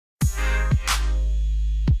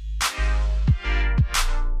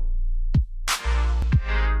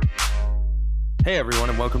Hey everyone,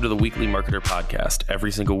 and welcome to the Weekly Marketer Podcast.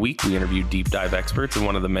 Every single week, we interview deep dive experts in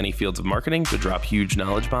one of the many fields of marketing to drop huge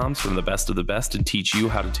knowledge bombs from the best of the best and teach you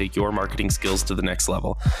how to take your marketing skills to the next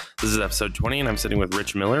level. This is episode 20, and I'm sitting with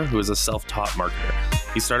Rich Miller, who is a self-taught marketer.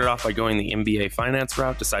 He started off by going the MBA finance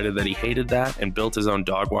route, decided that he hated that, and built his own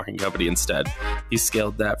dog walking company instead. He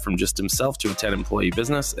scaled that from just himself to a 10-employee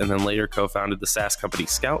business, and then later co-founded the SaaS company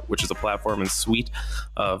Scout, which is a platform and suite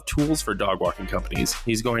of tools for dog walking companies.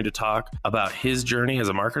 He's going to talk about his journey as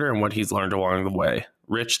a marketer and what he's learned along the way.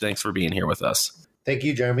 Rich, thanks for being here with us. Thank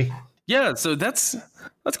you, Jeremy. Yeah, so that's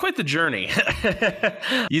quite the journey.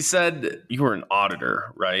 You said you were an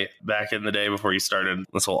auditor, right? Back in the day before you started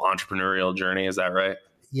this whole entrepreneurial journey, is that right?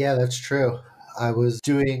 Yeah, that's true. I was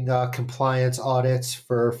doing compliance audits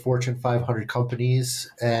for Fortune 500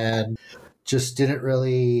 companies and just didn't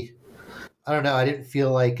really, I didn't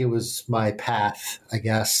feel like it was my path, I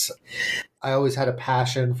guess. I always had a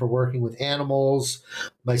passion for working with animals.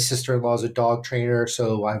 My sister-in-law is a dog trainer,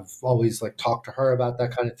 so I've always talked to her about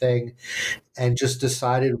that kind of thing, and just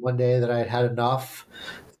decided one day that I had had enough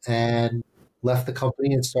and left the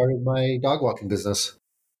company and started my dog walking business.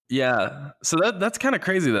 Yeah. So that's kind of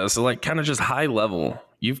crazy though. So kind of just high level,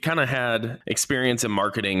 you've kind of had experience in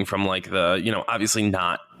marketing from obviously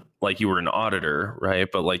not like you were an auditor, right?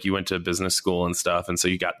 But you went to business school and stuff. And so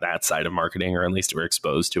you got that side of marketing, or at least you were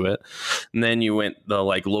exposed to it. And then you went the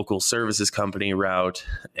local services company route.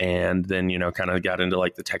 And then, kind of got into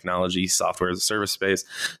the technology software as a service space.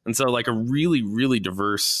 And so a really, really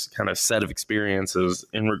diverse kind of set of experiences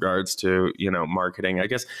in regards to, marketing. I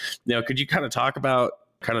guess, could you kind of talk about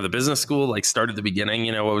kind of the business school, start at the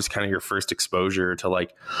beginning, what was kind of your first exposure to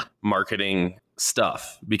marketing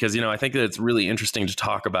stuff? Because, I think that it's really interesting to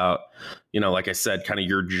talk about, like I said, kind of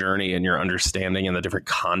your journey and your understanding and the different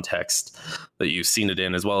context that you've seen it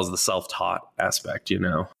in, as well as the self-taught aspect,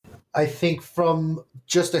 I think from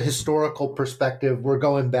just a historical perspective, we're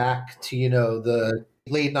going back to, the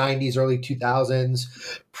late 90s, early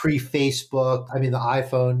 2000s, pre-Facebook. I mean, the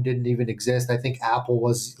iPhone didn't even exist. I think Apple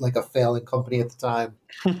was a failing company at the time.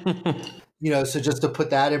 So just to put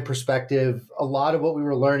that in perspective, a lot of what we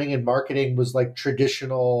were learning in marketing was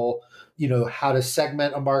traditional, how to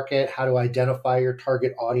segment a market, how to identify your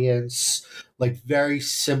target audience, very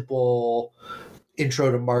simple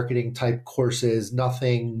intro to marketing type courses,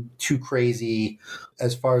 nothing too crazy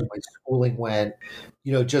as far as my schooling went.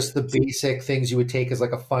 Just the basic things you would take as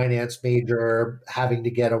a finance major, having to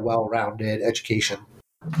get a well-rounded education.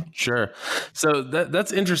 Sure. So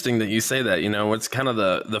that's interesting that you say that. What's kind of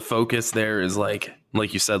the focus there is like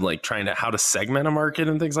you said, trying to how to segment a market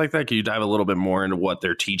and things like that. Can you dive a little bit more into what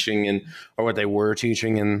they're teaching or what they were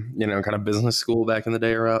teaching in, kind of business school back in the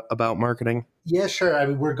day about marketing? Yeah, sure. I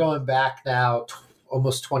mean, we're going back now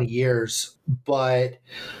almost 20 years, but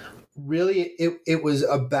really it was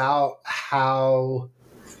about how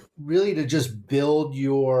really to just build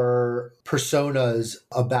your personas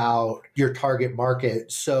about your target market.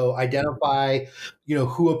 So identify,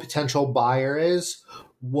 who a potential buyer is,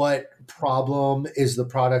 what problem is the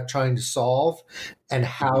product trying to solve, and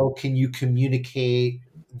how can you communicate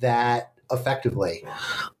that effectively.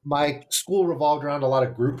 My school revolved around a lot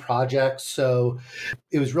of group projects, so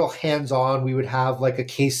it was real hands-on. We would have a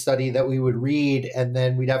case study that we would read, and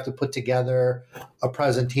then we'd have to put together a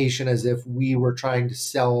presentation as if we were trying to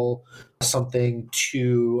sell something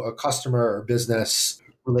to a customer or business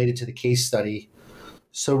related to the case study.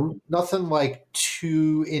 So nothing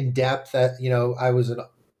too in-depth that, I was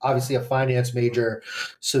obviously a finance major,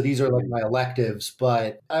 so these are my electives,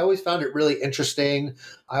 but I always found it really interesting.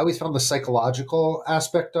 I always found the psychological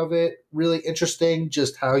aspect of it really interesting,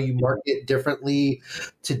 just how you market differently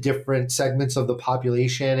to different segments of the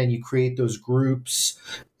population, and you create those groups,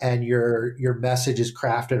 and your message is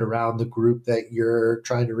crafted around the group that you're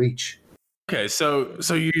trying to reach. Okay, so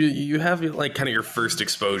you have kind of your first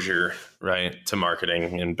exposure, right, to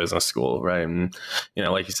marketing in business school, right? And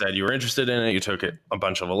like you said, you were interested in it. You took a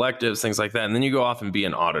bunch of electives, things like that, and then you go off and be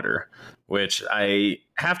an auditor, which I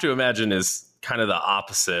have to imagine is kind of the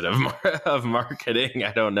opposite of marketing.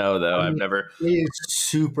 I don't know though. I've never. It is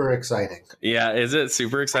super exciting. Yeah, is it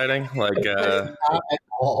super exciting? Not at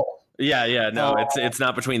all. Yeah, no, it's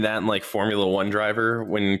not between that and Formula One driver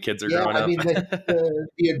when kids are growing up. I mean, the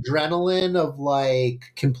adrenaline of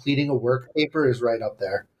completing a work paper is right up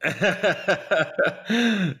there.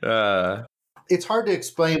 It's hard to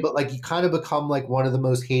explain, but you kind of become one of the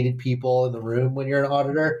most hated people in the room when you're an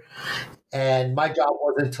auditor. And my job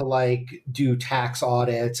wasn't to do tax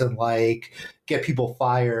audits and get people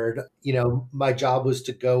fired. My job was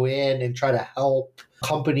to go in and try to help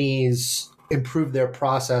companies improve their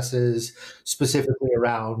processes specifically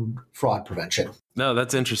around fraud prevention. No,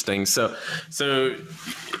 that's interesting. So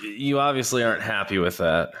you obviously aren't happy with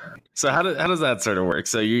that. So how does that sort of work?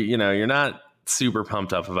 So you're not super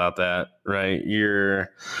pumped up about that, right?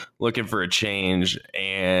 You're looking for a change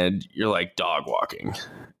and you're like dog walking.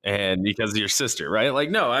 And because of your sister, right? Like,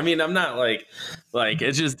 no, I mean, I'm not like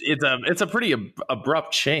it's a pretty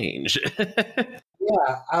abrupt change.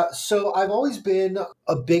 Yeah. So I've always been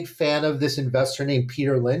a big fan of this investor named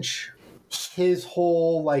Peter Lynch. His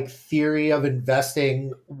whole like theory of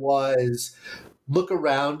investing was look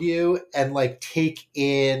around you and like take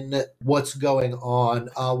in what's going on.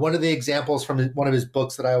 One of the examples from one of his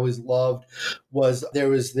books that I always loved was there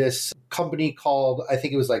was this company called, I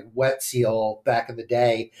think it was like Wet Seal back in the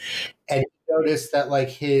day. And he noticed that like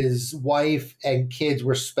his wife and kids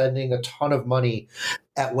were spending a ton of money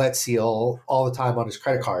at Wet Seal all the time on his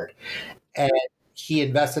credit card. And he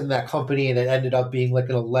invested in that company and it ended up being like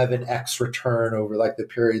an 11x return over like the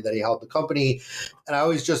period that he held the company. And I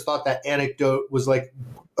always just thought that anecdote was like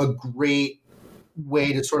a great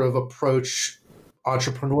way to sort of approach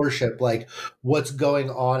entrepreneurship, like what's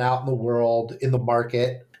going on out in the world, in the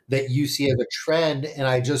market that you see as a trend. And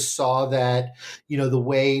I just saw that, the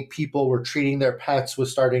way people were treating their pets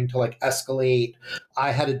was starting to like escalate.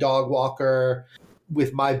 I had a dog walker.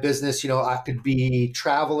 With my business, I could be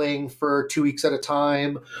traveling for 2 weeks at a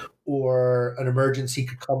time, or an emergency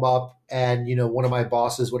could come up and, one of my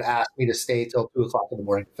bosses would ask me to stay till 2 o'clock in the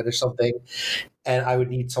morning to finish something. And I would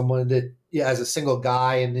need someone to, as a single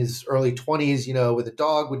guy in his early 20s, with a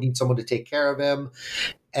dog, would need someone to take care of him.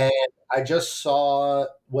 And I just saw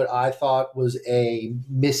what I thought was a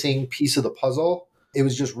missing piece of the puzzle. It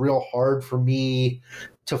was just real hard for me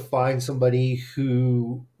to find somebody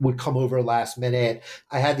who would come over last minute.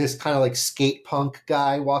 I had this kind of like skate punk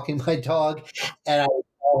guy walking my dog, and I would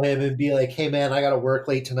call him and be like, hey man, I got to work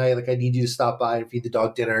late tonight. Like I need you to stop by and feed the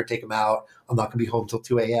dog dinner, take him out. I'm not going to be home till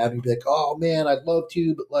 2 a.m. He'd be like, oh man, I'd love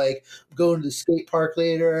to, but like I'm going to the skate park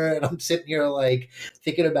later. And I'm sitting here like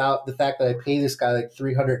thinking about the fact that I pay this guy like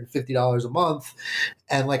 $350 a month.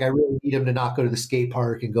 And like, I really need him to not go to the skate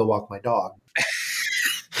park and go walk my dog.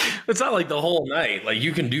 It's not like the whole night. Like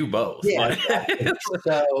you can do both. Yeah. Exactly.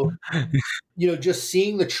 So, just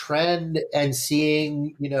seeing the trend and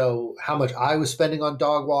seeing, how much I was spending on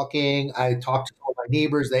dog walking. I talked to all my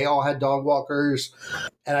neighbors. They all had dog walkers.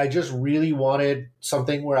 And I just really wanted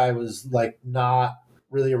something where I was like not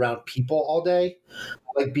really around people all day.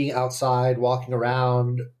 I like being outside, walking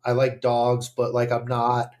around. I like dogs, but like I'm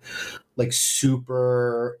not like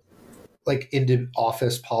super like into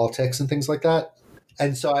office politics and things like that.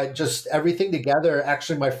 And so I just, everything together,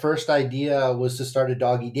 actually my first idea was to start a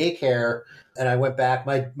doggy daycare. And I went back,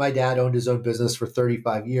 my dad owned his own business for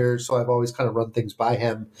 35 years. So I've always kind of run things by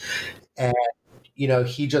him. And,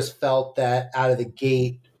 he just felt that out of the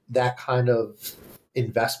gate, that kind of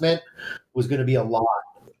investment was going to be a lot.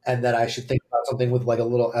 And that I should think about something with like a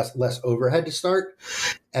little less overhead to start.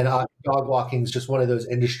 And dog walking is just one of those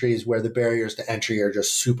industries where the barriers to entry are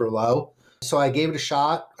just super low. So I gave it a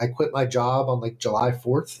shot. I quit my job on like July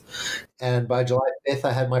 4th. And by July 5th,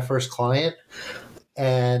 I had my first client.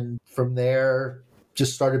 And from there,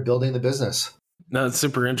 just started building the business. No, it's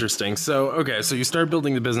super interesting. So you start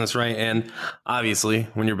building the business, right? And obviously,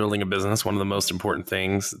 when you're building a business, one of the most important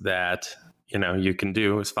things that, you can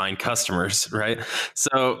do is find customers, right?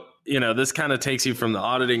 So, this kind of takes you from the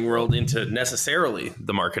auditing world into necessarily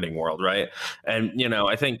the marketing world, right? And,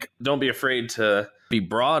 I think don't be afraid to be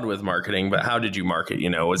broad with marketing, but how did you market?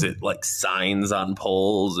 Was it like signs on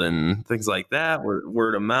poles and things like that?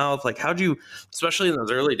 Word of mouth? Like how'd you, especially in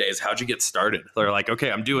those early days, how'd you get started? They're like,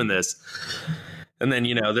 okay, I'm doing this. And then,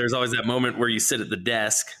 there's always that moment where you sit at the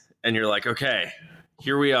desk and you're like, okay,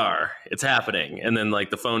 here we are, it's happening. And then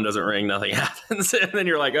like the phone doesn't ring, nothing happens. And then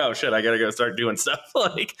you're like, oh shit, I got to go start doing stuff.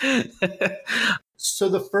 Like, so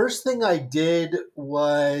the first thing I did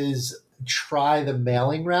was try the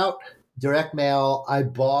mailing route, direct mail. I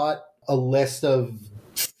bought a list of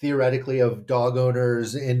theoretically of dog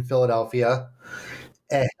owners in Philadelphia.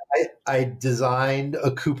 And I designed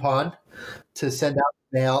a coupon to send out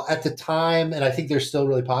mail at the time. And I think they're still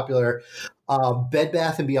really popular. Bed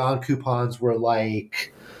Bath and Beyond coupons were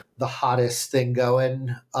like the hottest thing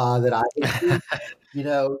going that I get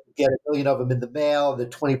 1 million of them in the mail. They're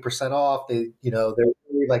 20% off. They're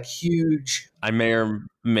really like huge. I may or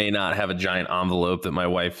may not have a giant envelope that my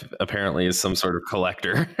wife apparently is some sort of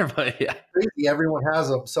collector. But yeah, crazy. Everyone has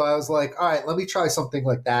them. So I was like, all right, let me try something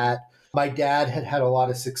like that. My dad had a lot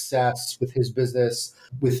of success with his business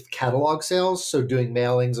with catalog sales. So doing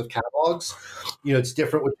mailings of catalogs, it's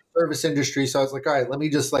different with service industry. So I was like, all right, let me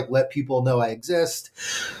just like let people know I exist.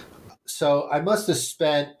 So I must have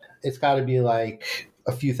spent, it's got to be like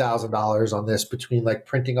a few $1,000s on this between like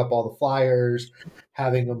printing up all the flyers,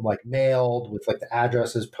 having them like mailed with like the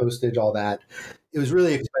addresses, postage, all that. It was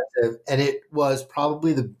really expensive. And it was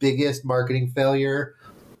probably the biggest marketing failure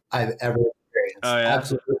I've ever Oh experienced. yeah,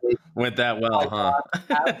 Absolutely. went that I well, huh?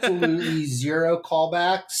 got absolutely zero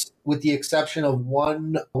callbacks, with the exception of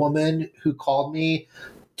one woman who called me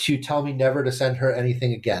to tell me never to send her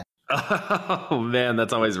anything again. Oh man,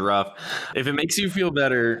 that's always rough. If it makes you feel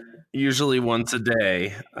better, usually once a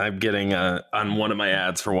day, I'm getting on one of my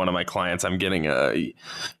ads for one of my clients, I'm getting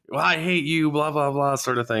well, I hate you, blah, blah, blah,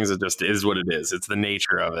 sort of things. It just is what it is. It's the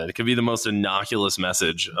nature of it. It could be the most innocuous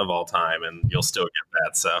message of all time, and you'll still get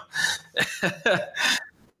that. So,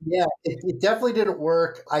 Yeah, it definitely didn't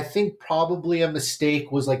work. I think probably a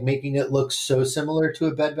mistake was like making it look so similar to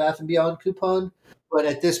a Bed Bath and Beyond coupon. But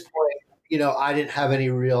at this point, I didn't have any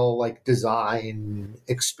real like design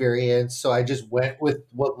experience. So I just went with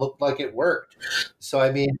what looked like it worked. So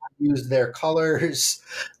I mean, I used their colors.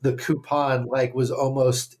 The coupon like was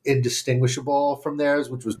almost indistinguishable from theirs,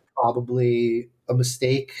 which was probably a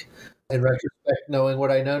mistake in retrospect, knowing what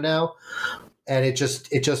I know now. And it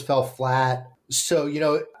just fell flat. So,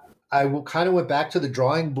 kind of went back to the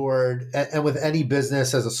drawing board, and with any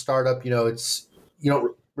business as a startup, it's, you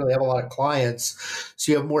don't really have a lot of clients,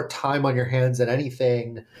 so you have more time on your hands than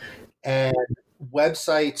anything. And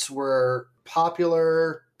websites were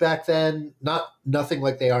popular back then, nothing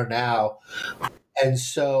like they are now. And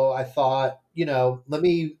so I thought, let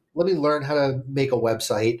me learn how to make a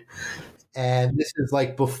website. And this is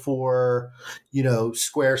like before,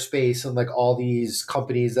 Squarespace and like all these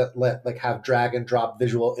companies that have drag and drop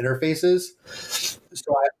visual interfaces.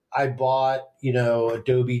 So I bought,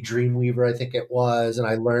 Adobe Dreamweaver, I think it was, and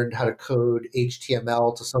I learned how to code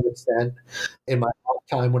HTML to some extent in my off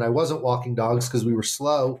time when I wasn't walking dogs because we were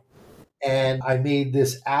slow. And I made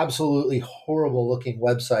this absolutely horrible looking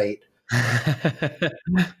website,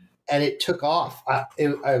 and it took off.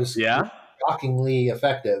 I was yeah. shockingly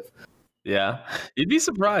effective. Yeah. You'd be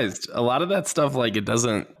surprised. A lot of that stuff, like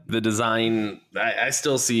the design, I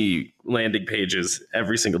still see landing pages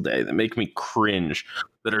every single day that make me cringe,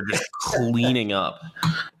 that are just cleaning up,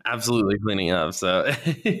 absolutely cleaning up. So,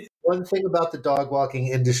 One thing about the dog walking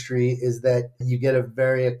industry is that you get a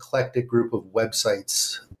very eclectic group of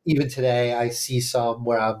websites. Even today, I see some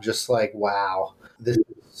where I'm just like, wow, this is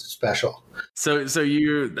special.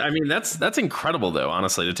 I mean, that's incredible though,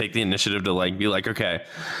 honestly, to take the initiative to like be like, okay,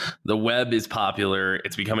 the web is popular.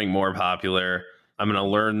 It's becoming more popular. I'm going to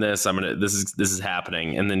learn this. This is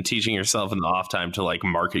happening. And then teaching yourself in the off time to like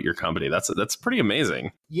market your company. That's pretty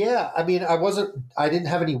amazing. Yeah. I mean, I didn't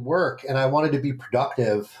have any work and I wanted to be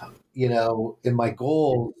productive, in my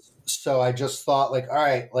goals. So I just thought like, all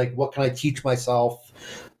right, like what can I teach myself?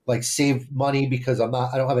 Like save money because I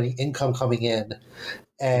don't have any income coming in,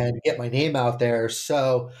 and get my name out there.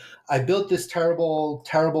 So I built this terrible,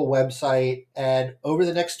 terrible website. And over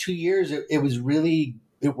the next 2 years, it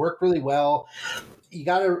worked really well.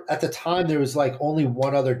 At the time, there was like only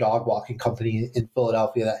one other dog walking company in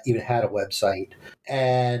Philadelphia that even had a website.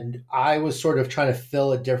 And I was sort of trying to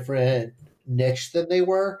fill a different niche than they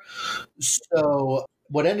were. So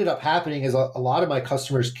what ended up happening is a lot of my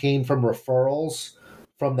customers came from referrals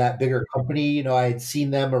from that bigger company. I had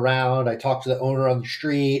seen them around. I talked to the owner on the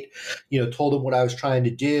street, told him what I was trying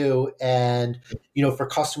to do. And, for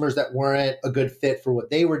customers that weren't a good fit for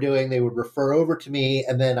what they were doing, they would refer over to me.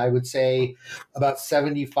 And then I would say about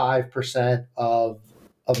 75% of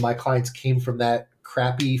my clients came from that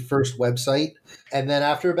crappy first website. And then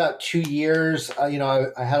after about 2 years, I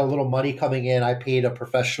had a little money coming in. I paid a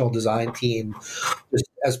professional design team just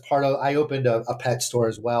as part of, I opened a pet store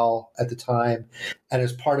as well at the time. And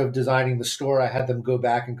as part of designing the store, I had them go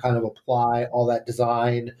back and kind of apply all that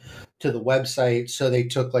design to the website. So they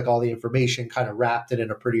took like all the information, kind of wrapped it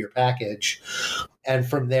in a prettier package. And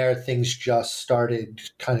from there, things just started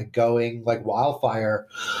kind of going like wildfire.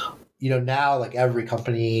 Now like every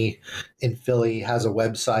company in Philly has a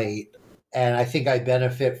website, and I think I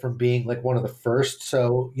benefit from being like one of the first.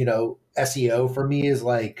 So, SEO for me is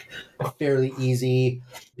like fairly easy,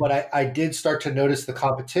 but I did start to notice the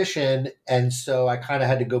competition. And so I kind of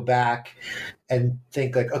had to go back and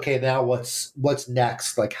think like, okay, now what's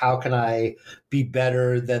next? Like, how can I be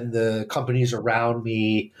better than the companies around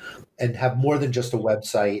me and have more than just a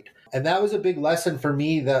website? And that was a big lesson for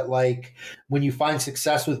me, that like when you find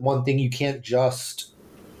success with one thing, you can't just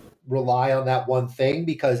rely on that one thing,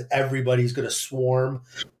 because everybody's going to swarm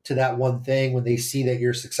to that one thing. When they see that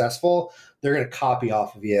you're successful, they're going to copy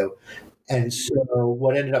off of you. And so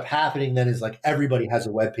what ended up happening then is like everybody has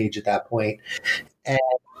a web page at that point. And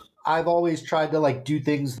I've always tried to like do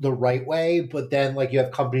things the right way, but then like you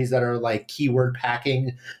have companies that are like keyword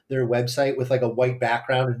packing their website with like a white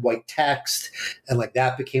background and white text. And like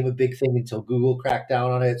that became a big thing until Google cracked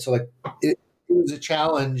down on it. So like it was a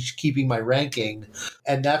challenge keeping my ranking.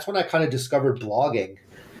 And that's when I kind of discovered blogging.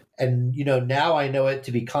 And, now I know it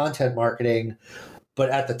to be content marketing,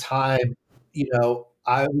 but at the time,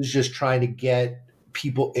 I was just trying to get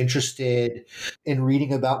people interested in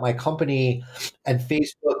reading about my company. And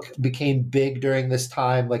Facebook became big during this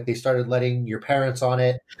time. Like they started letting your parents on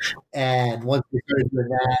it. And once they started doing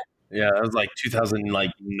that, Yeah, that was like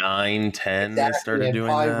 2009, 10. They exactly, started and doing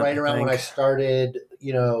probably that, right I around when I think. started,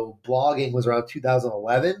 blogging was around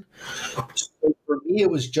 2011. So for me, it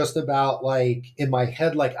was just about like in my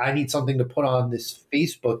head, like I need something to put on this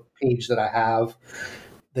Facebook page that I have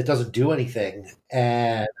that doesn't do anything,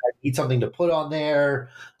 and I need something to put on there.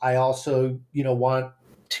 I also, want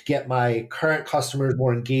to get my current customers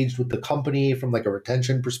more engaged with the company from like a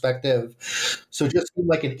retention perspective. So it just seemed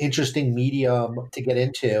like an interesting medium to get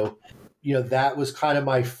into. That was kind of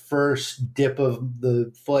my first dip of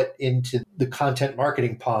the foot into the content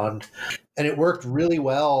marketing pond. And it worked really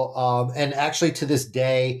well. And actually, to this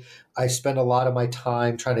day, I spend a lot of my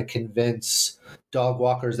time trying to convince dog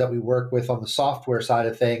walkers that we work with on the software side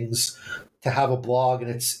of things to have a blog. And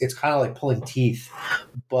it's kind of like pulling teeth.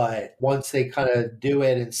 But once they kind of do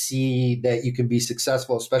it and see that you can be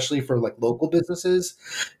successful, especially for like local businesses,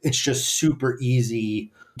 it's just super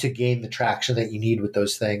easy to gain the traction that you need with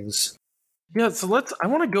those things. Yeah, so I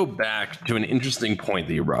want to go back to an interesting point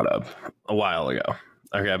that you brought up a while ago.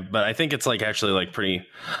 Okay, but I think it's like actually like pretty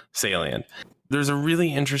salient. There's a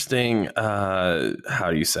really interesting, how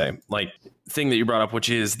do you say, like thing that you brought up, which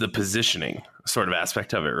is the positioning sort of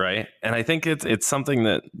aspect of it, right? And I think it's something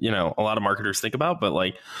that, a lot of marketers think about, but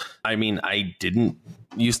like, I mean, I didn't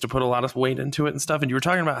used to put a lot of weight into it and stuff. And you were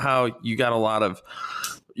talking about how you got a lot of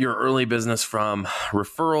your early business from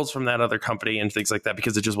referrals from that other company and things like that,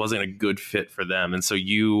 because it just wasn't a good fit for them. And so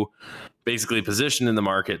you basically positioned in the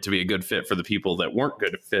market to be a good fit for the people that weren't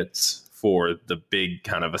good fits for the big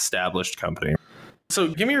kind of established company. So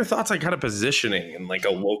give me your thoughts on kind of positioning in like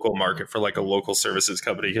a local market for like a local services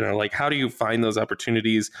company, like how do you find those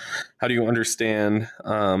opportunities? How do you understand,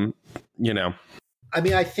 I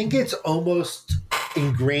mean, I think it's almost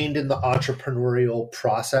ingrained in the entrepreneurial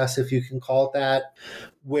process, if you can call it that,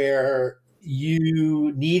 where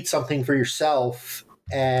you need something for yourself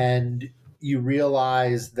and you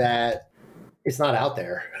realize that it's not out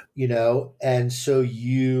there, and so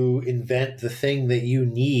you invent the thing that you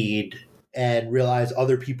need and realize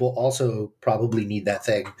other people also probably need that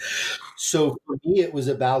thing. So for me, it was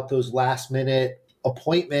about those last minute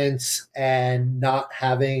appointments and not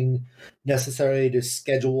having necessarily to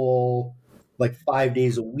schedule like 5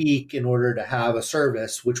 days a week in order to have a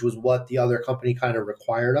service, which was what the other company kind of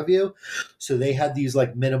required of you. So they had these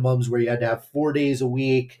like minimums where you had to have 4 days a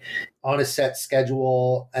week on a set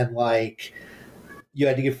schedule, and like you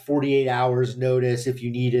had to give 48 hours notice if you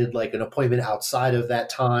needed like an appointment outside of that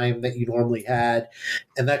time that you normally had.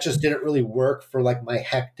 And that just didn't really work for like my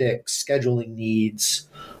hectic scheduling needs.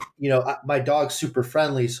 My dog's super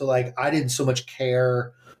friendly. So like I didn't so much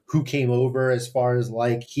care who came over as far as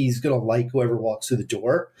like he's going to like whoever walks through the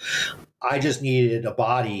door. I just needed a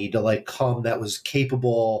body to like come that was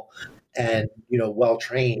capable and, well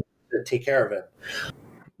trained to take care of him.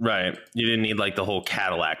 right. You didn't need like the whole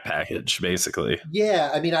Cadillac package, basically.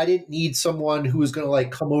 Yeah, I mean, I didn't need someone who was going to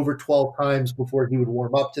like come over 12 times before he would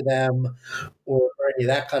warm up to them or any of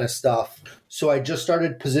that kind of stuff. So I just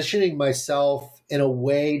started positioning myself in a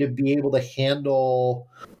way to be able to handle,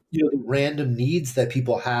 the random needs that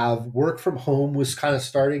people have. Work from home was kind of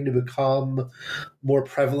starting to become more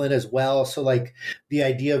prevalent as well. So like the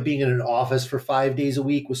idea of being in an office for 5 days a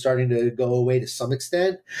week was starting to go away to some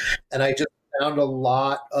extent. And I just found a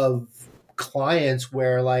lot of clients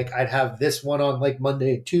where like I'd have this one on like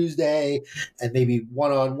Monday and Tuesday and maybe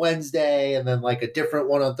one on Wednesday and then like a different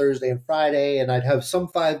one on Thursday and Friday, and I'd have some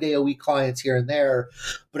 5 day a week clients here and there,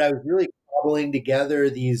 but I was really cobbling together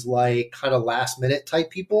these like kind of last minute type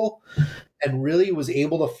people and really was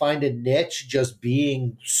able to find a niche just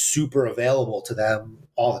being super available to them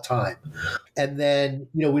all the time. And then,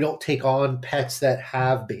 we don't take on pets that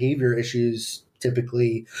have behavior issues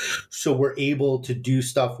typically. So we're able to do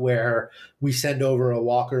stuff where we send over a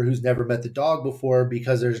walker who's never met the dog before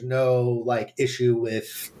because there's no like issue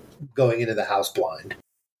with going into the house blind.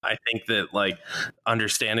 I think that like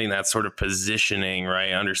understanding that sort of positioning,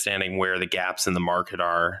 right? Understanding where the gaps in the market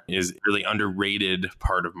are is really underrated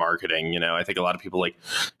part of marketing. I think a lot of people like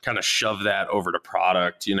kind of shove that over to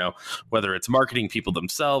product, whether it's marketing people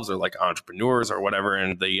themselves or like entrepreneurs or whatever.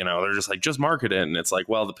 And they're just like, just market it. And it's like,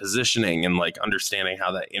 well, the positioning and like understanding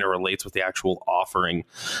how that interrelates with the actual offering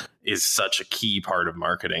is such a key part of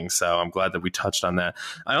marketing. So I'm glad that we touched on that.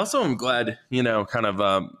 I also am glad, kind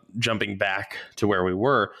of jumping back to where we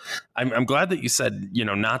were. I'm glad that you said,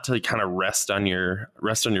 not to kind of rest on your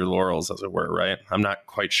laurels, as it were, right? I'm not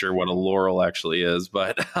quite sure what a laurel actually is,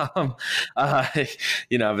 but I've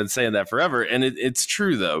been saying that forever, and it's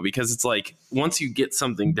true though, because it's like once you get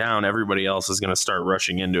something down, everybody else is going to start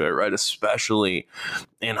rushing into it, right? Especially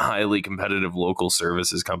in highly competitive local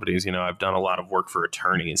services companies. I've done a lot of work for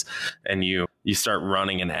attorneys, and you start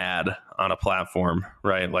running an ad on a platform,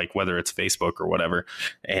 right? Like whether it's Facebook or whatever.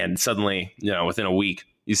 And suddenly, within a week,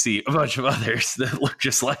 you see a bunch of others that look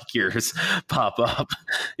just like yours pop up,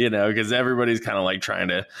 because everybody's kind of like trying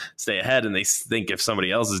to stay ahead, and they think if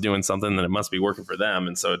somebody else is doing something, then it must be working for them.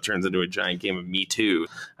 And so it turns into a giant game of me too.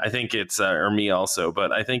 I think it's, or me also,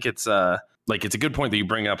 but I think it's, like it's a good point that you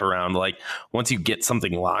bring up around like once you get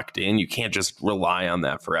something locked in, you can't just rely on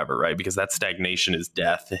that forever, right? Because that stagnation is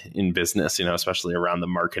death in business, especially around the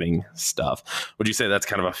marketing stuff. Would you say that's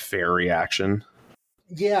kind of a fair reaction?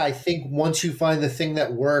 Yeah, I think once you find the thing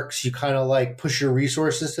that works, you kind of like push your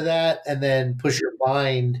resources to that and then push your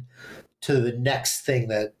mind to the next thing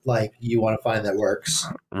that like you want to find that works.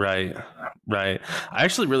 Right. Right. I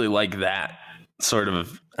actually really like that sort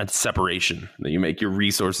of a separation that you make, your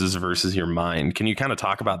resources versus your mind. Can you kind of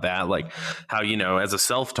talk about that? Like how, as a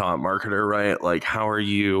self-taught marketer, right? Like how are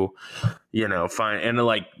you, find, and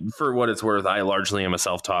like for what it's worth, I largely am a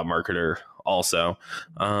self-taught marketer also.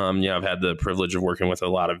 I've had the privilege of working with a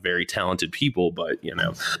lot of very talented people, but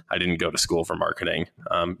I didn't go to school for marketing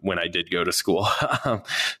when I did go to school.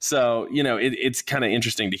 So it's kind of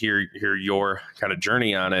interesting to hear your kind of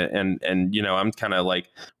journey on it, and I'm kind of like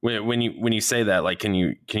when you say that, like can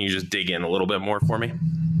you just dig in a little bit more for me?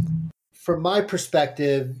 From my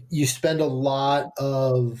perspective, you spend a lot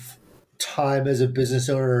of time as a business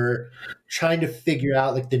owner trying to figure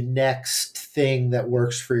out like the next thing that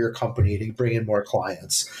works for your company to bring in more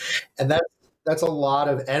clients. And that's a lot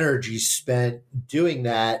of energy spent doing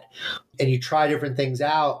that. And you try different things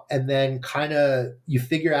out, and then kind of you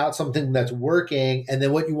figure out something that's working. And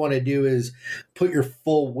then what you want to do is put your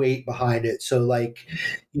full weight behind it. So like,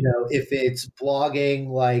 if it's blogging,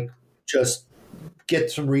 like just get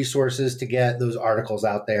some resources to get those articles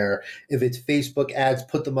out there. If it's Facebook ads,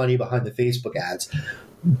 put the money behind the Facebook ads.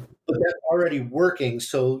 But that's already working.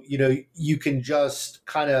 So, you can just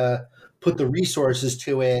kind of put the resources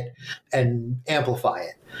to it and amplify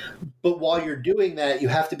it. But while you're doing that, you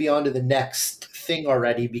have to be on to the next thing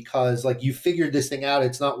already, because like you figured this thing out.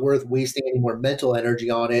 It's not worth wasting any more mental energy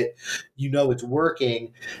on it. It's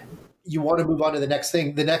working. You want to move on to the next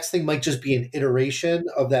thing. The next thing might just be an iteration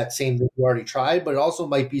of that same thing you already tried, but it also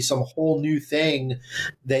might be some whole new thing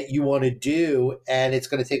that you want to do. And it's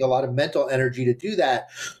going to take a lot of mental energy to do that.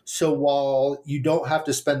 So while you don't have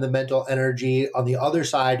to spend the mental energy on the other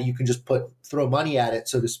side, you can just throw money at it,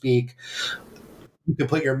 so to speak. You can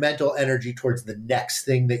put your mental energy towards the next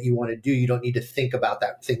thing that you want to do. You don't need to think about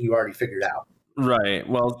that thing you already figured out. Right.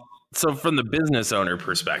 Well, so from the business owner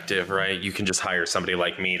perspective, right, you can just hire somebody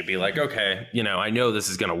like me to be like, okay, I know this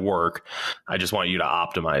is going to work. I just want you to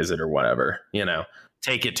optimize it or whatever,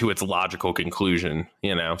 take it to its logical conclusion,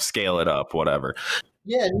 scale it up, whatever.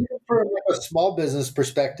 Yeah. And even from like a small business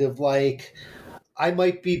perspective, like I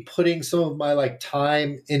might be putting some of my like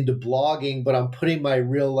time into blogging, but I'm putting my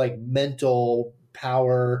real like mental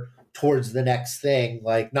power towards the next thing.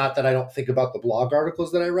 Like, not that I don't think about the blog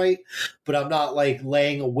articles that I write, but I'm not like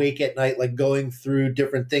laying awake at night, like going through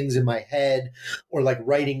different things in my head or like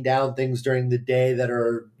writing down things during the day that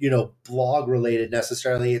are, blog related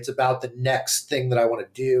necessarily. It's about the next thing that I want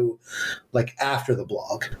to do like after the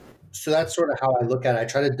blog. So that's sort of how I look at it. I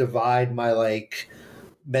try to divide my like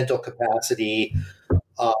mental capacity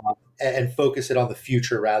and focus it on the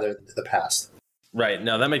future rather than the past. Right.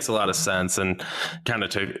 No, that makes a lot of sense. And kind of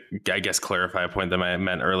to, I guess, clarify a point that I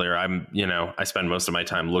meant earlier, I spend most of my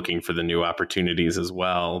time looking for the new opportunities as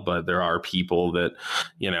well. But there are people that,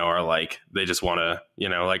 are like, they just want to,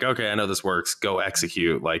 like, okay, I know this works, go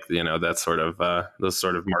execute. Like, that's sort of, those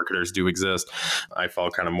sort of marketers do exist. I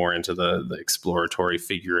fall kind of more into the exploratory,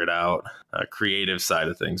 figure it out, creative side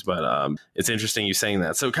of things. But it's interesting you saying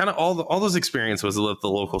that. So kind of all those experiences with the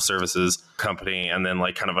local services company, and then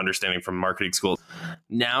like kind of understanding from marketing school.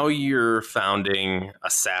 Now you're founding a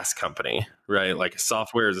SaaS company, right? Like a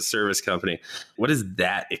software as a service company. What is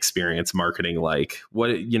that experience marketing like?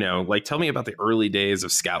 Like tell me about the early days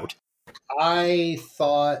of Scout. I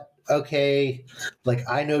thought, okay, like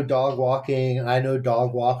I know dog walking, I know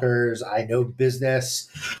dog walkers, I know business.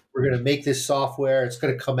 We're going to make this software. It's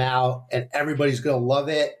going to come out and everybody's going to love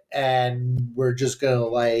it. And we're just going to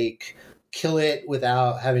like kill it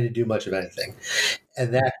without having to do much of anything.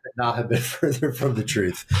 And that could not have been further from the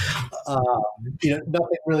truth.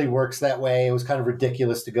 Nothing really works that way. It was kind of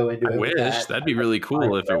ridiculous to go into it. I wish that'd be really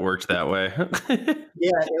cool if it worked that way.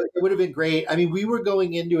 Yeah, it would have been great. I mean, we were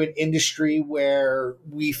going into an industry where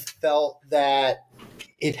we felt that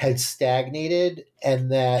it had stagnated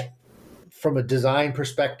and that from a design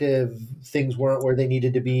perspective, things weren't where they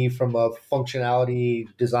needed to be. From a functionality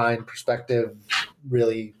design perspective,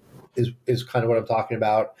 really is kind of what I'm talking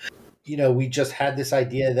about. We just had this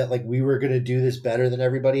idea that like we were going to do this better than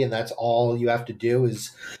everybody. And that's all you have to do is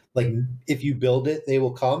like, if you build it, they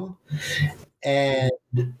will come. And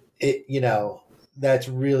that's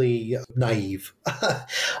really naive.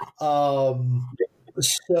 Once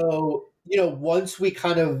we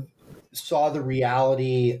kind of saw the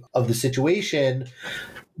reality of the situation,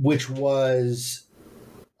 which was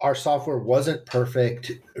our software wasn't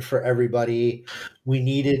perfect for everybody, we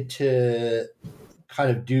needed to kind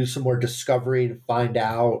of do some more discovery to find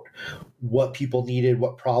out what people needed,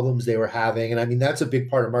 what problems they were having. And I mean, that's a big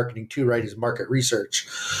part of marketing too, right? Is market research.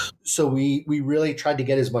 So we really tried to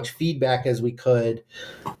get as much feedback as we could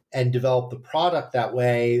and develop the product that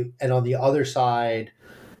way. And on the other side,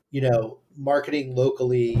 marketing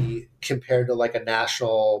locally compared to like a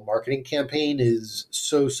national marketing campaign is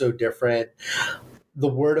so different. The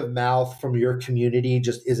word of mouth from your community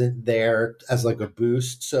just isn't there as like a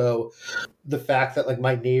boost. So the fact that like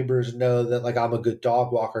my neighbors know that like I'm a good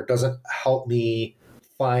dog walker doesn't help me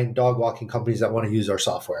find dog walking companies that want to use our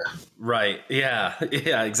software. Right. Yeah.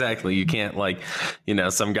 Yeah, exactly. You can't like,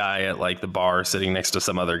 some guy at like the bar sitting next to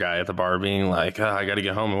some other guy at the bar being like, oh, I got to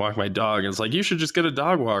get home and walk my dog. And it's like, you should just get a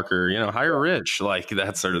dog walker, hire Rich. Like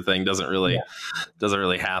that sort of thing doesn't really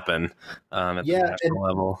happen at the national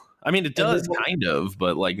level. I mean, it does kind of,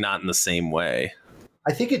 but like not in the same way.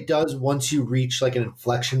 I think it does once you reach like an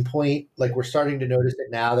inflection point. Like we're starting to notice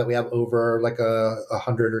it now that we have over like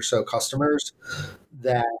 100 or so customers,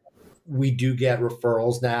 that we do get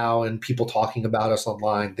referrals now and people talking about us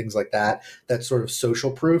online, things like that. That's sort of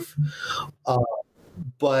social proof.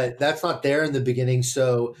 But that's not there in the beginning.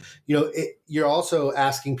 So, you're also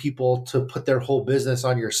asking people to put their whole business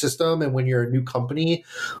on your system. And when you're a new company,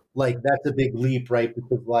 like that's a big leap, right?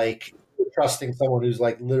 Because like you're trusting someone who's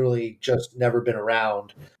like literally just never been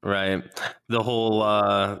around. Right. The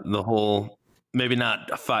whole maybe not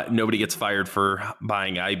nobody gets fired for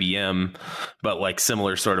buying IBM, but like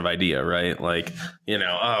similar sort of idea, right? Like,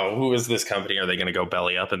 oh, who is this company? Are they going to go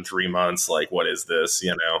belly up in 3 months? Like, what is this?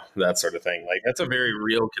 That sort of thing. Like, that's a very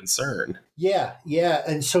real concern. Yeah. Yeah.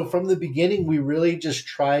 And so from the beginning, we really just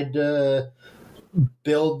tried to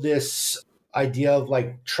build this idea of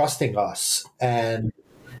like trusting us and,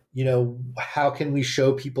 how can we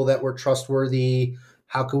show people that we're trustworthy?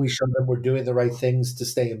 How can we show them we're doing the right things to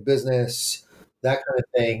stay in business? That kind of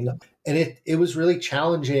thing. And it was really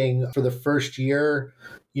challenging for the first year.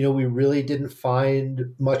 We really didn't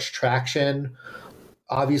find much traction.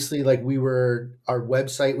 Obviously, like our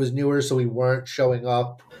website was newer, so we weren't showing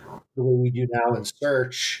up the way we do now in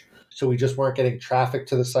search. So we just weren't getting traffic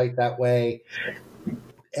to the site that way.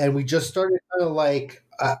 And we just started kind of like,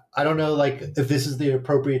 I don't know, like if this is the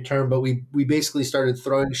appropriate term, but we basically started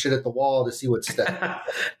throwing shit at the wall to see what stuck.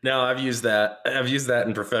 No, I've used that. I've used that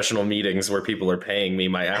in professional meetings where people are paying me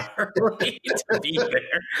my hourly to be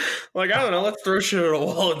there. Like, I don't know, let's throw shit at a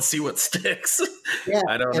wall and see what sticks. Yeah,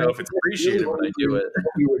 I don't know if it's appreciated when I do it.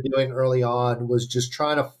 What we were doing early on was just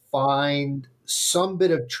trying to find some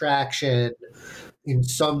bit of traction in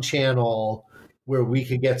some channel where we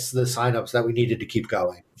could get the signups that we needed to keep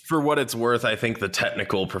going. For what it's worth, I think the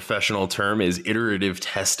technical professional term is iterative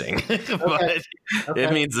testing, but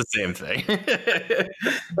it means the same thing.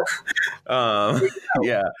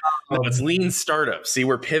 Yeah. No, it's lean startup. See,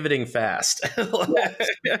 we're pivoting fast.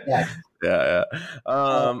 Yeah.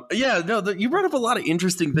 You brought up a lot of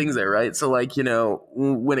interesting things there, right? So like,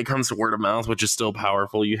 when it comes to word of mouth, which is still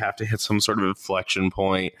powerful, you have to hit some sort of inflection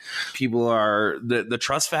point. People are the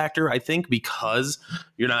trust factor, I think, because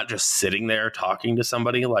you're not just sitting there talking to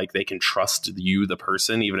somebody, like they can trust you, the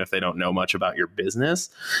person, even if they don't know much about your business,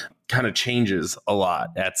 kind of changes a lot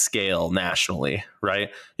at scale nationally, right?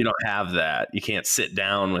 You don't have that. You can't sit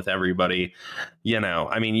down with everybody,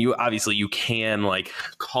 I mean, you obviously you can like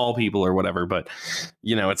call people or whatever, but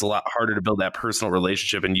it's a lot harder to build that personal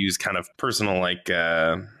relationship and use kind of personal, like,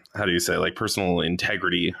 how do you say, like personal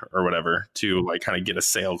integrity or whatever to like kind of get a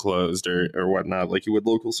sale closed or whatnot, like you would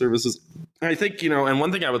local services. I think, and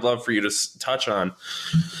one thing I would love for you to touch on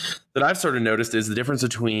that I've sort of noticed is the difference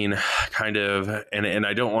between kind of, and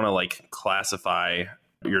I don't want to like classify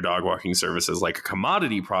your dog walking service as like a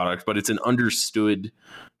commodity product, but it's an understood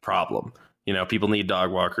problem. People need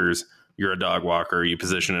dog walkers. You're a dog walker. You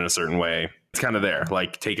position in a certain way. It's kind of there,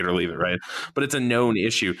 like take it or leave it, right? But it's a known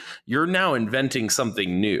issue. You're now inventing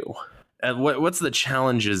something new. And what's the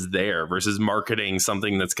challenges there versus marketing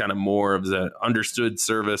something that's kind of more of the understood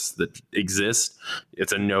service that exists?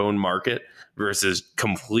 It's a known market versus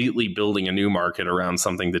completely building a new market around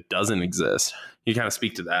something that doesn't exist. You kind of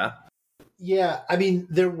speak to that. Yeah, I mean,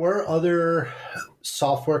 there were other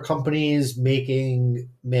software companies making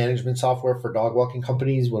management software for dog walking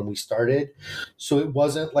companies when we started. So it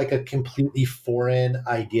wasn't like a completely foreign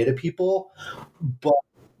idea to people, but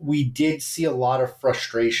we did see a lot of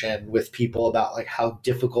frustration with people about like how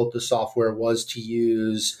difficult the software was to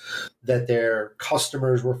use, that their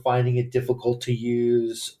customers were finding it difficult to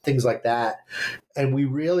use, things like that. And we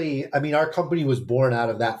really, I mean, our company was born out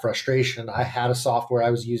of that frustration. I had a software I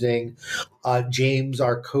was using. James,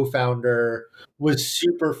 our co-founder, was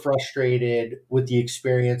super frustrated with the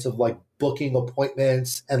experience of like booking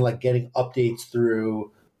appointments and like getting updates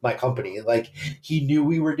through my company. Like he knew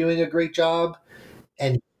we were doing a great job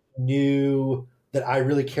and knew that I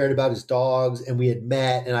really cared about his dogs and we had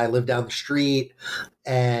met and I lived down the street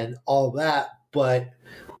and all of that, but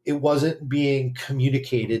it wasn't being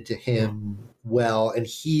communicated to him well. And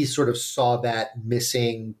he sort of saw that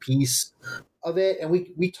missing piece of it. And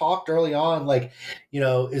we talked early on, like,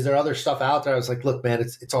 is there other stuff out there? I was like, look, man,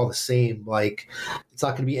 it's all the same. Like, it's not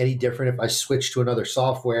going to be any different if I switch to another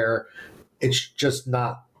software. It's just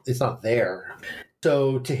not, it's not there.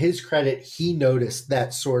 So to his credit, he noticed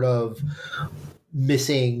that sort of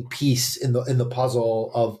missing piece in the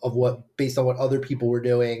puzzle of what, based on what other people were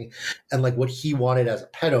doing and like what he wanted as a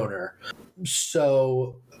pet owner.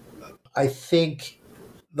 So I think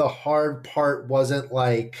the hard part wasn't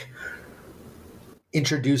like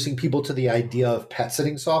introducing people to the idea of pet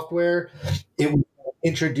sitting software. It was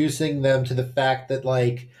introducing them to the fact that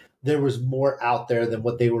like there was more out there than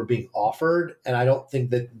what they were being offered. And I don't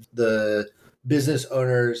think that the business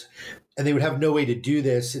owners, and they would have no way to do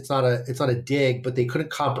this. It's not a dig, but they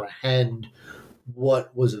couldn't comprehend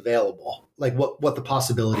what was available, like what the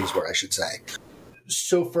possibilities were, I should say.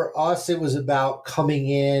 So for us, it was about coming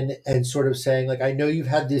in and sort of saying, like, I know you've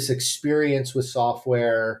had this experience with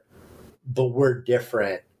software, but we're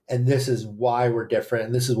different. And this is why we're different.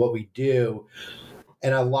 And this is what we do.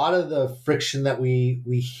 And a lot of the friction that we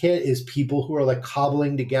hit is people who are like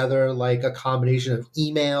cobbling together like a combination of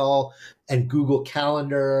email and Google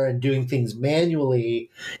Calendar and doing things manually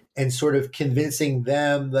and sort of convincing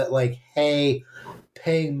them that like, hey,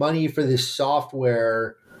 paying money for this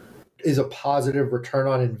software is a positive return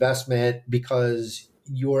on investment because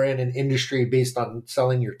you're in an industry based on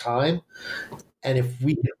selling your time. And if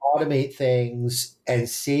we can automate things and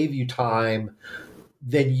save you time,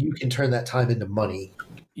 then you can turn that time into money.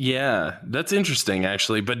 Yeah, that's interesting,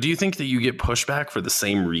 actually. But do you think that you get pushback for the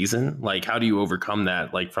same reason? Like, how do you overcome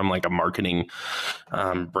that? Like from like a marketing,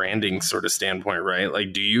 branding sort of standpoint, right?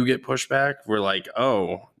 Like, do you get pushback? We're like,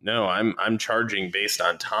 oh no, I'm charging based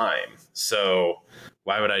on time, so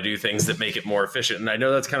why would I do things that make it more efficient? And I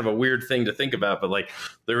know that's kind of a weird thing to think about, but like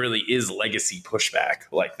there really is legacy pushback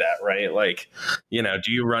like that, right? Like, do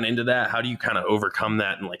you run into that? How do you kind of overcome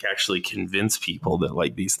that and like actually convince people that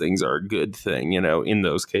like these things are a good thing, in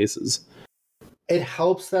those cases? It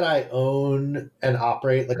helps that I own and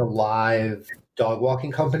operate like a live dog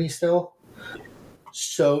walking company still.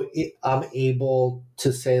 So I'm able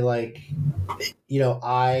to say like,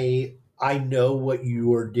 I know what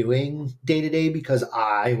you are doing day to day because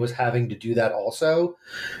I was having to do that also.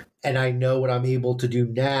 And I know what I'm able to do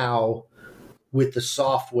now with the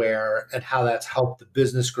software and how that's helped the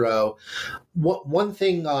business grow. One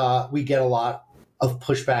thing we get a lot of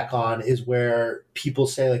pushback on is where people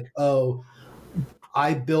say like, oh,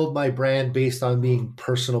 I build my brand based on being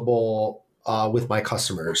personable with my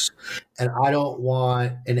customers. And I don't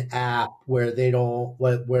want an app where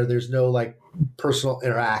where there's no like personal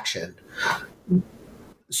interaction.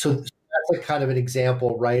 So that's like kind of an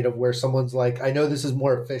example, right, of where someone's like, I know this is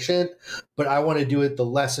more efficient, but I want to do it the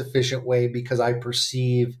less efficient way because I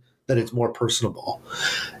perceive that it's more personable.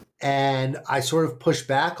 And I sort of push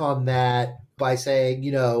back on that by saying,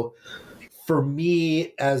 for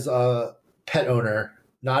me as a pet owner,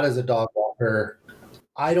 not as a dog walker,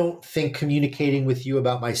 I don't think communicating with you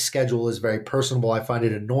about my schedule is very personable. I find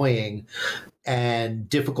it annoying and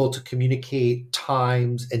difficult to communicate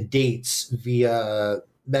times and dates via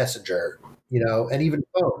Messenger, and even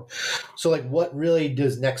phone. So, like, what really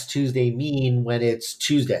does next Tuesday mean when it's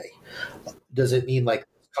Tuesday? Does it mean like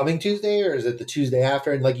coming Tuesday, or is it the Tuesday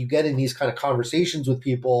after? And like, you get in these kind of conversations with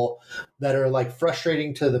people that are like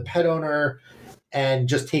frustrating to the pet owner and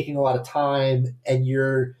just taking a lot of time. And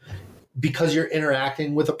because you're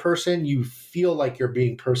interacting with a person, you feel like you're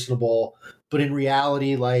being personable, but in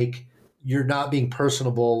reality, like, you're not being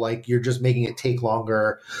personable. Like, you're just making it take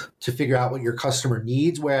longer to figure out what your customer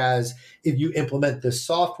needs. Whereas if you implement this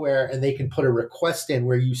software and they can put a request in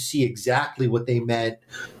where you see exactly what they meant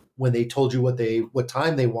when they told you what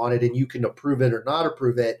time they wanted, and you can approve it or not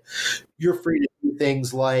approve it, you're free to do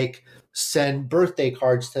things like send birthday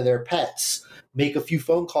cards to their pets, make a few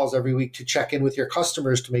phone calls every week to check in with your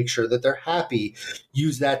customers to make sure that they're happy.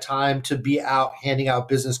 Use that time to be out handing out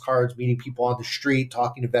business cards, meeting people on the street,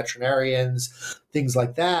 talking to veterinarians, things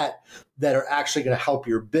like that, that are actually going to help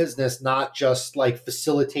your business, not just like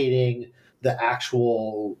facilitating the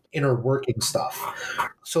actual inner working stuff.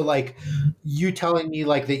 So like, you telling me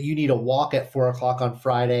like that you need a walk at 4:00 on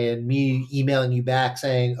Friday and me emailing you back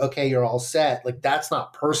saying, okay, you're all set. Like, that's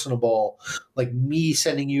not personable. Like, me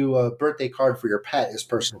sending you a birthday card for your pet is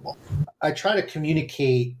personable. I try to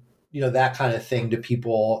communicate, that kind of thing to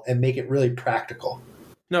people and make it really practical.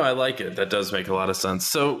 No, I like it. That does make a lot of sense.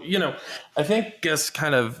 So,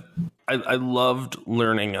 I loved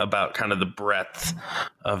learning about kind of the breadth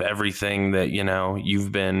of everything that,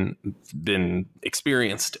 you've been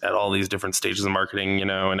experienced at all these different stages of marketing,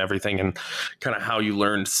 and everything, and kind of how you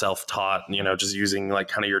learned self-taught, just using like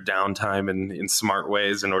kind of your downtime in smart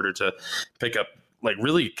ways in order to pick up, like,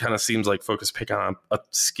 really kind of seems like focus pick on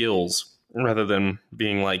skills rather than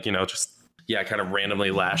being like, just kind of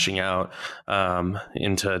randomly lashing out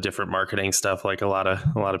into different marketing stuff like a lot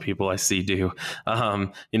of people I see do.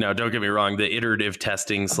 Don't get me wrong, the iterative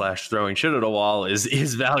testing / throwing shit at a wall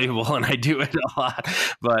is valuable, and I do it a lot.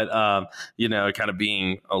 But kind of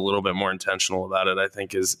being a little bit more intentional about it, I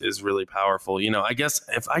think is really powerful. I guess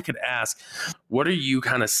if I could ask, what are you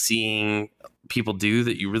kind of seeing people do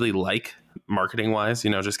that you really like marketing wise,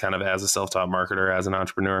 just kind of as a self-taught marketer, as an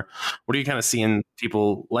entrepreneur? What are you kind of seeing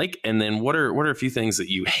people like? And then what are a few things that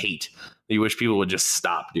you hate that you wish people would just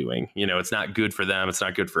stop doing? It's not good for them. It's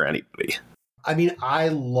not good for anybody. I mean, I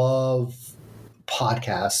love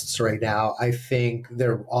podcasts right now. I think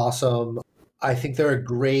they're awesome. I think they're a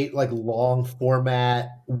great, like, long format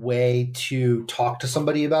way to talk to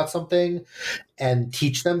somebody about something and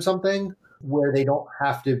teach them something where they don't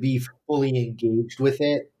have to be fully engaged with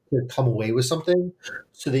it to come away with something.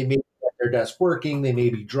 So they may be at their desk working, they may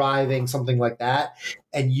be driving, something like that.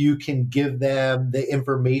 And you can give them the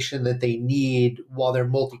information that they need while they're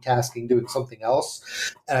multitasking, doing something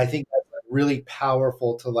else. And I think that's really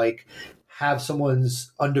powerful to like have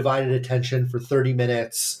someone's undivided attention for 30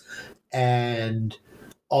 minutes and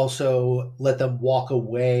also let them walk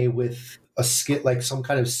away with a skill, like some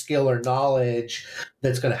kind of skill or knowledge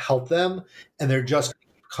that's going to help them. And they're just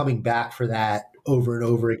coming back for that over and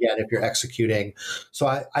over again if you're executing. So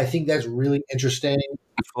I think that's really interesting.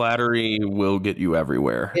 Flattery will get you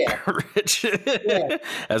everywhere, yeah. Rich. Yeah.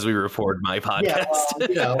 As we record my podcast.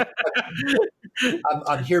 Yeah,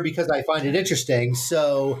 I'm here because I find it interesting.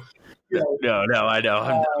 So no, I know.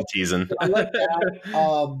 I'm teasing. I like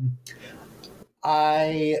that.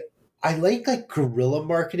 I like guerrilla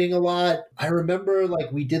marketing a lot. I remember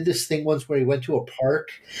like we did this thing once where we went to a park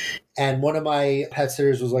and one of my pet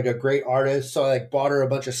sitters was like a great artist. So I like bought her a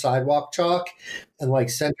bunch of sidewalk chalk and like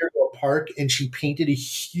sent her to a park and she painted a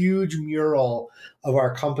huge mural of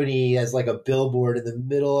our company as like a billboard in the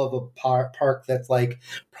middle of a park that's like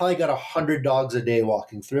probably got 100 dogs a day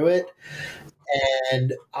walking through it.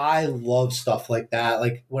 And I love stuff like that.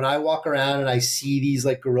 Like when I walk around and I see these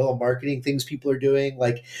like guerrilla marketing things people are doing,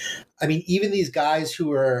 like, I mean, even these guys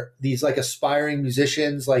who are these like aspiring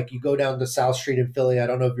musicians, like you go down to South Street in Philly. I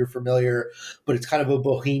don't know if you're familiar, but it's kind of a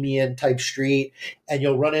bohemian type street. And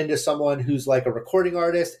you'll run into someone who's like a recording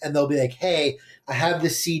artist and they'll be like, hey, I have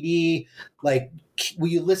this CD. Like, will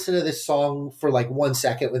you listen to this song for like 1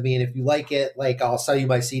 second with me? And if you like it, like I'll sell you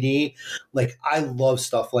my CD. Like I love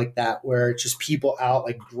stuff like that where it's just people out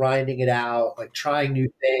like grinding it out, like trying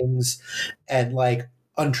new things and like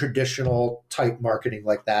untraditional type marketing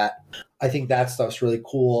like that. I think that stuff's really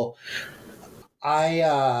cool.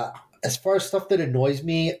 As far as stuff that annoys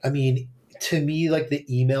me, I mean, to me, like the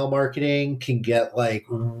email marketing can get like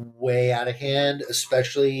way out of hand,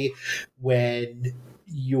 especially when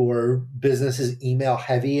your business is email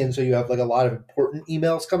heavy. And so you have like a lot of important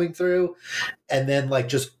emails coming through. And then like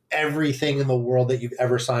just everything in the world that you've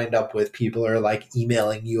ever signed up with, people are like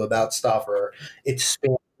emailing you about stuff, or it's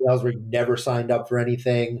spam emails where you never signed up for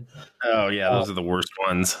anything. Oh yeah, those are the worst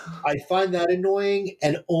ones. I find that annoying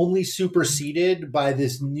and only superseded by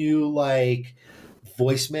this new like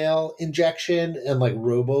voicemail injection and like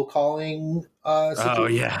robocalling Oh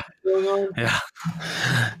yeah, going on. yeah,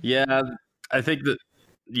 yeah. I think that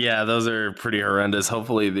those are pretty horrendous.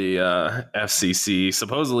 Hopefully the FCC,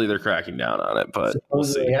 supposedly they're cracking down on it, but we'll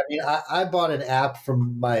see. I mean, I bought an app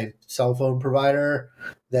from my cell phone provider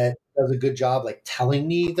that does a good job like telling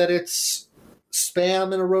me that it's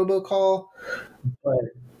spam and a robocall, but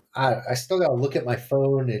I still got to look at my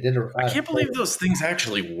phone. I can't believe those things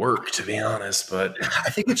actually work, to be honest, but I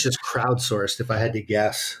think it's just crowdsourced, if I had to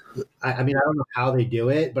guess. I mean, I don't know how they do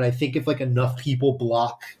it, but I think if like enough people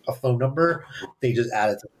block a phone number, they just add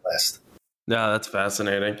it to the list. Yeah, that's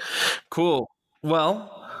fascinating. Cool.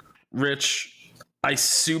 Well, Rich, I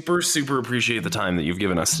super appreciate the time that you've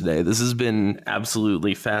given us today. This has been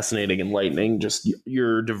absolutely fascinating, enlightening, just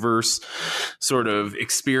your diverse sort of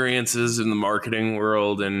experiences in the marketing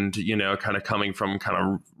world, and, you know, kind of coming from kind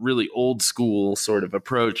of really old school sort of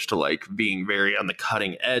approach to like being very on the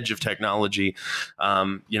cutting edge of technology.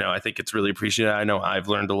 You know, I think it's really appreciated. I know I've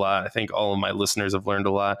learned a lot. I think all of my listeners have learned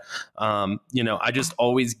a lot. You know, I just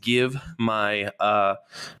always give my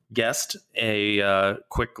guest a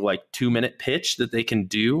quick like 2-minute pitch that they can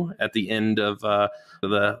do at the end of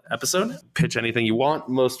the episode. Pitch anything you want.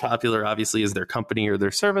 Most popular obviously is their company or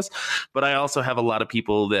their service, but I also have a lot of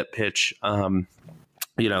people that pitch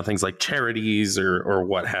you know, things like charities or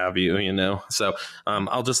what have you, you know. So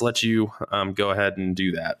I'll just let you go ahead and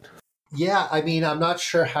do that. Yeah, I mean, I'm not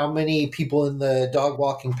sure how many people in the dog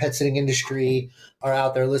walking, pet sitting industry are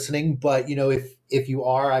out there listening, but you know, if you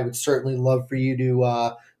are, I would certainly love for you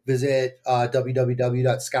to visit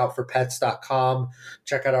www.scoutforpets.com.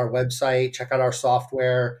 Check out our website, check out our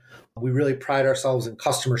software. We really pride ourselves in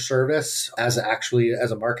customer service as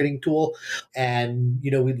a marketing tool. And,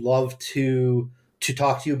 you know, we'd love to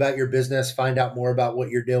talk to you about your business, find out more about what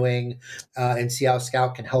you're doing, and see how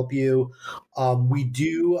Scout can help you. We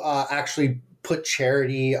do actually put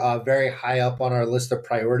charity very high up on our list of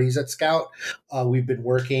priorities at Scout. We've been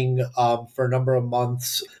working for a number of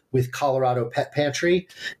months with Colorado Pet Pantry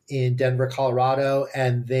in Denver, Colorado,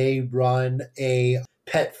 and they run a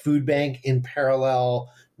pet food bank in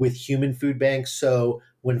parallel with human food banks. So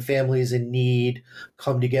when families in need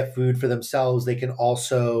come to get food for themselves, they can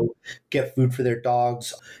also get food for their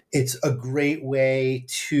dogs. It's a great way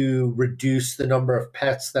to reduce the number of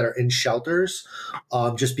pets that are in shelters,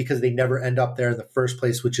 just because they never end up there in the first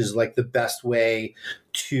place, which is like the best way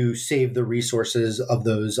to save the resources of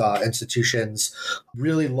those institutions.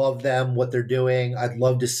 Really love them, what they're doing. I'd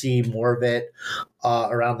love to see more of it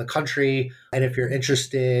around the country. And if you're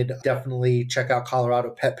interested, definitely check out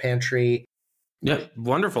Colorado Pet Pantry. Yeah,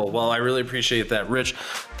 wonderful. Well, I really appreciate that. Rich,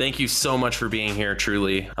 thank you so much for being here,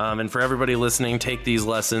 truly. And for everybody listening, take these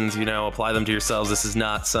lessons, you know, apply them to yourselves. This is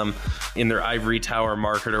not some in their ivory tower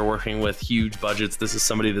marketer working with huge budgets. This is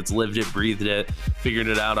somebody that's lived it, breathed it, figured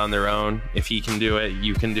it out on their own. If he can do it,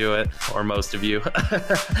 you can do it, or most of you.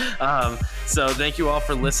 So thank you all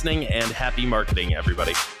for listening, and happy marketing,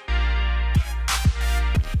 everybody.